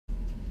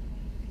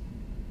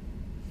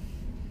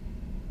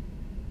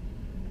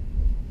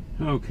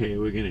Okay,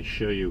 we're going to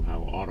show you how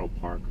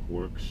Autopark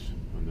works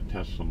on the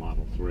Tesla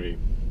Model 3.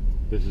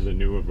 This is a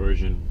newer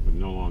version. We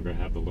no longer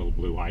have the little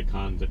blue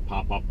icons that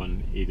pop up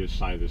on either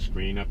side of the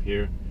screen up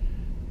here.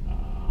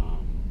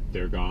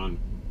 They're gone.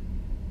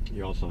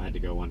 You also had to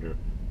go under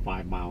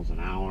 5 miles an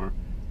hour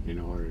in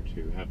order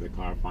to have the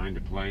car find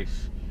a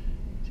place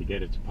to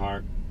get it to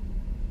park.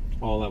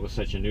 All that was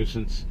such a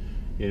nuisance.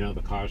 You know,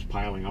 the car's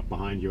piling up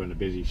behind you on a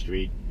busy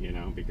street, you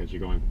know, because you're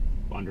going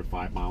under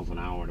 5 miles an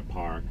hour to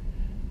park.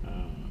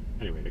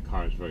 Anyway, the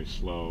car is very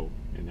slow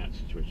in that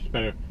situation. It's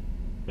better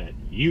that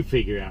you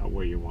figure out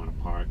where you want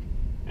to park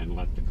and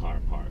let the car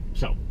park.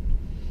 So,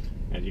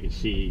 as you can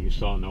see, you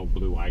saw no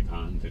blue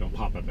icons. They don't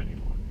pop up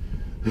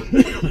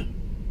anymore.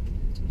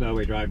 So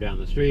we drive down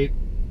the street,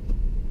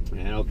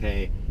 and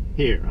okay,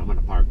 here, I'm going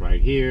to park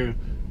right here.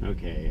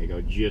 Okay, I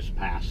go just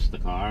past the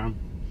car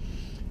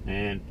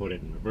and put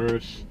it in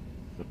reverse.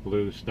 The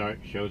blue start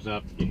shows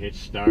up, you hit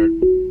start,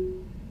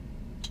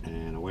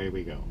 and away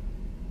we go.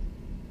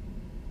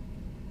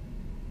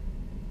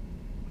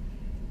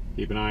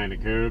 Keep an eye on the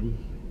curb.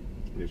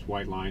 This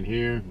white line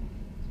here.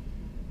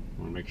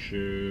 Want to make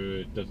sure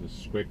it doesn't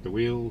scrape the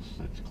wheels.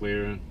 That's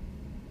clear.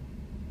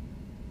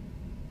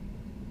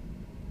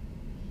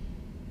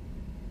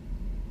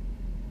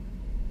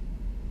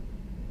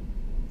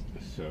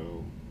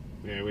 So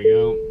there we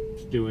go.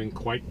 It's doing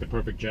quite the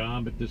perfect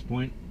job at this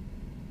point,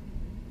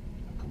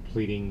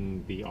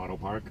 completing the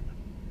Autopark.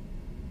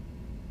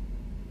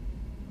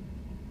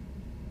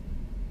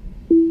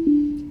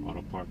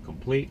 Autopark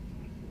complete.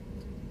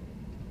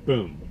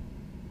 Boom.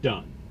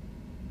 Done.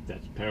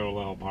 That's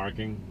parallel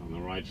parking on the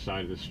right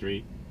side of the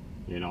street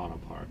in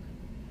Autopark,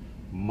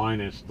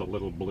 minus the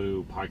little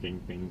blue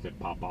parking things that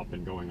pop up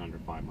and going under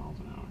 5 miles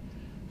an hour.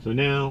 So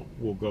now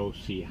we'll go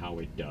see how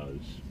it does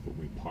when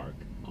we park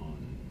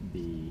on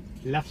the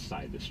left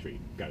side of the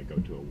street. Got to go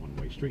to a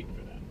one-way street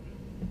for that.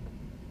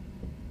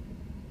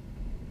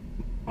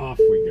 Off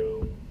we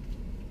go.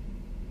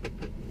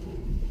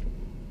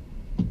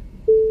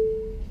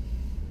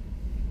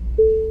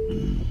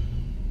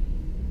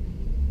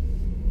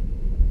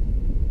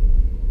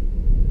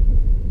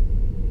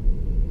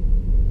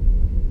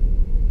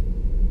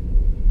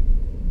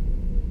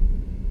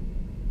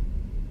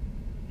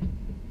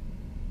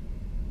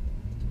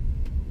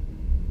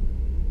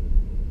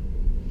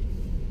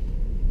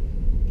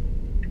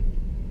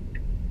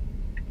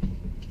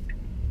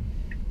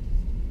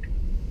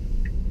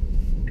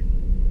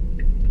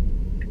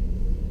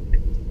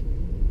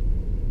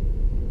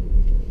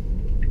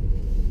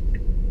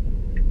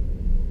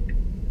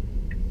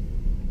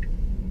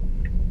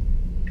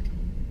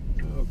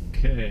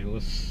 Okay,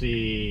 let's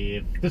see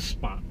if this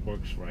spot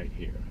works right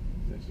here.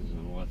 This is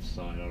on the left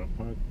side of the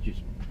park.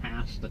 Just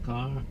past the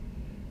car.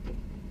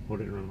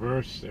 Put it in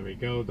reverse. There we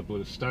go. The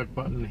blue start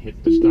button.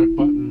 Hit the start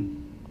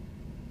button.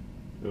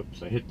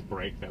 Oops, I hit the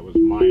brake. That was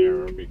my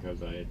error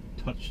because I had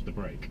touched the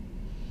brake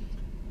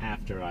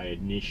after I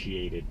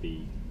initiated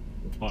the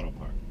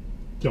Autopark.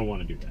 Don't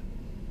want to do that.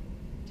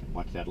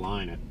 Watch that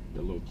line at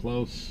a little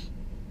close.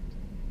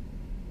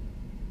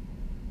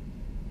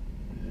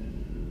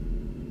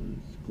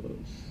 It's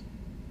close.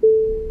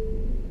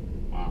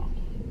 Wow.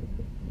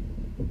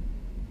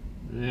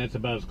 That's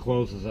about as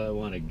close as I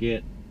want to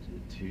get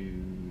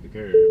to the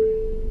curb.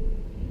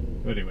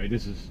 But anyway,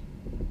 this is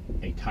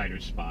a tighter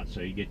spot, so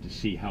you get to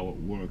see how it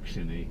works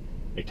in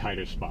a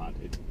tighter spot.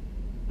 It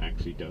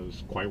actually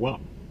does quite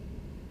well.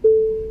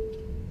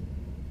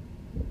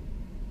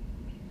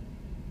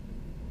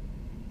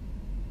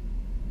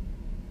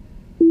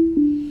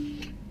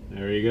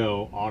 There you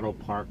go,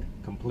 Autopark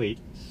complete.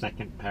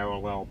 Second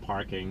parallel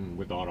parking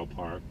with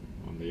Autopark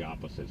on the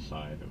opposite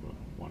side of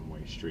a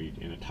one-way street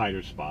in a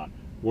tighter spot.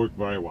 Worked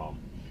very well.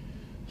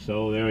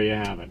 So there you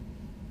have it.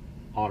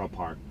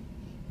 Autopark,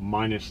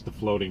 minus the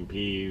floating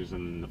P's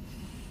and the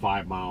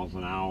 5 miles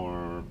an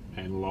hour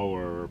and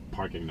lower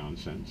parking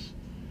nonsense.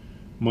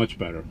 Much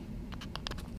better.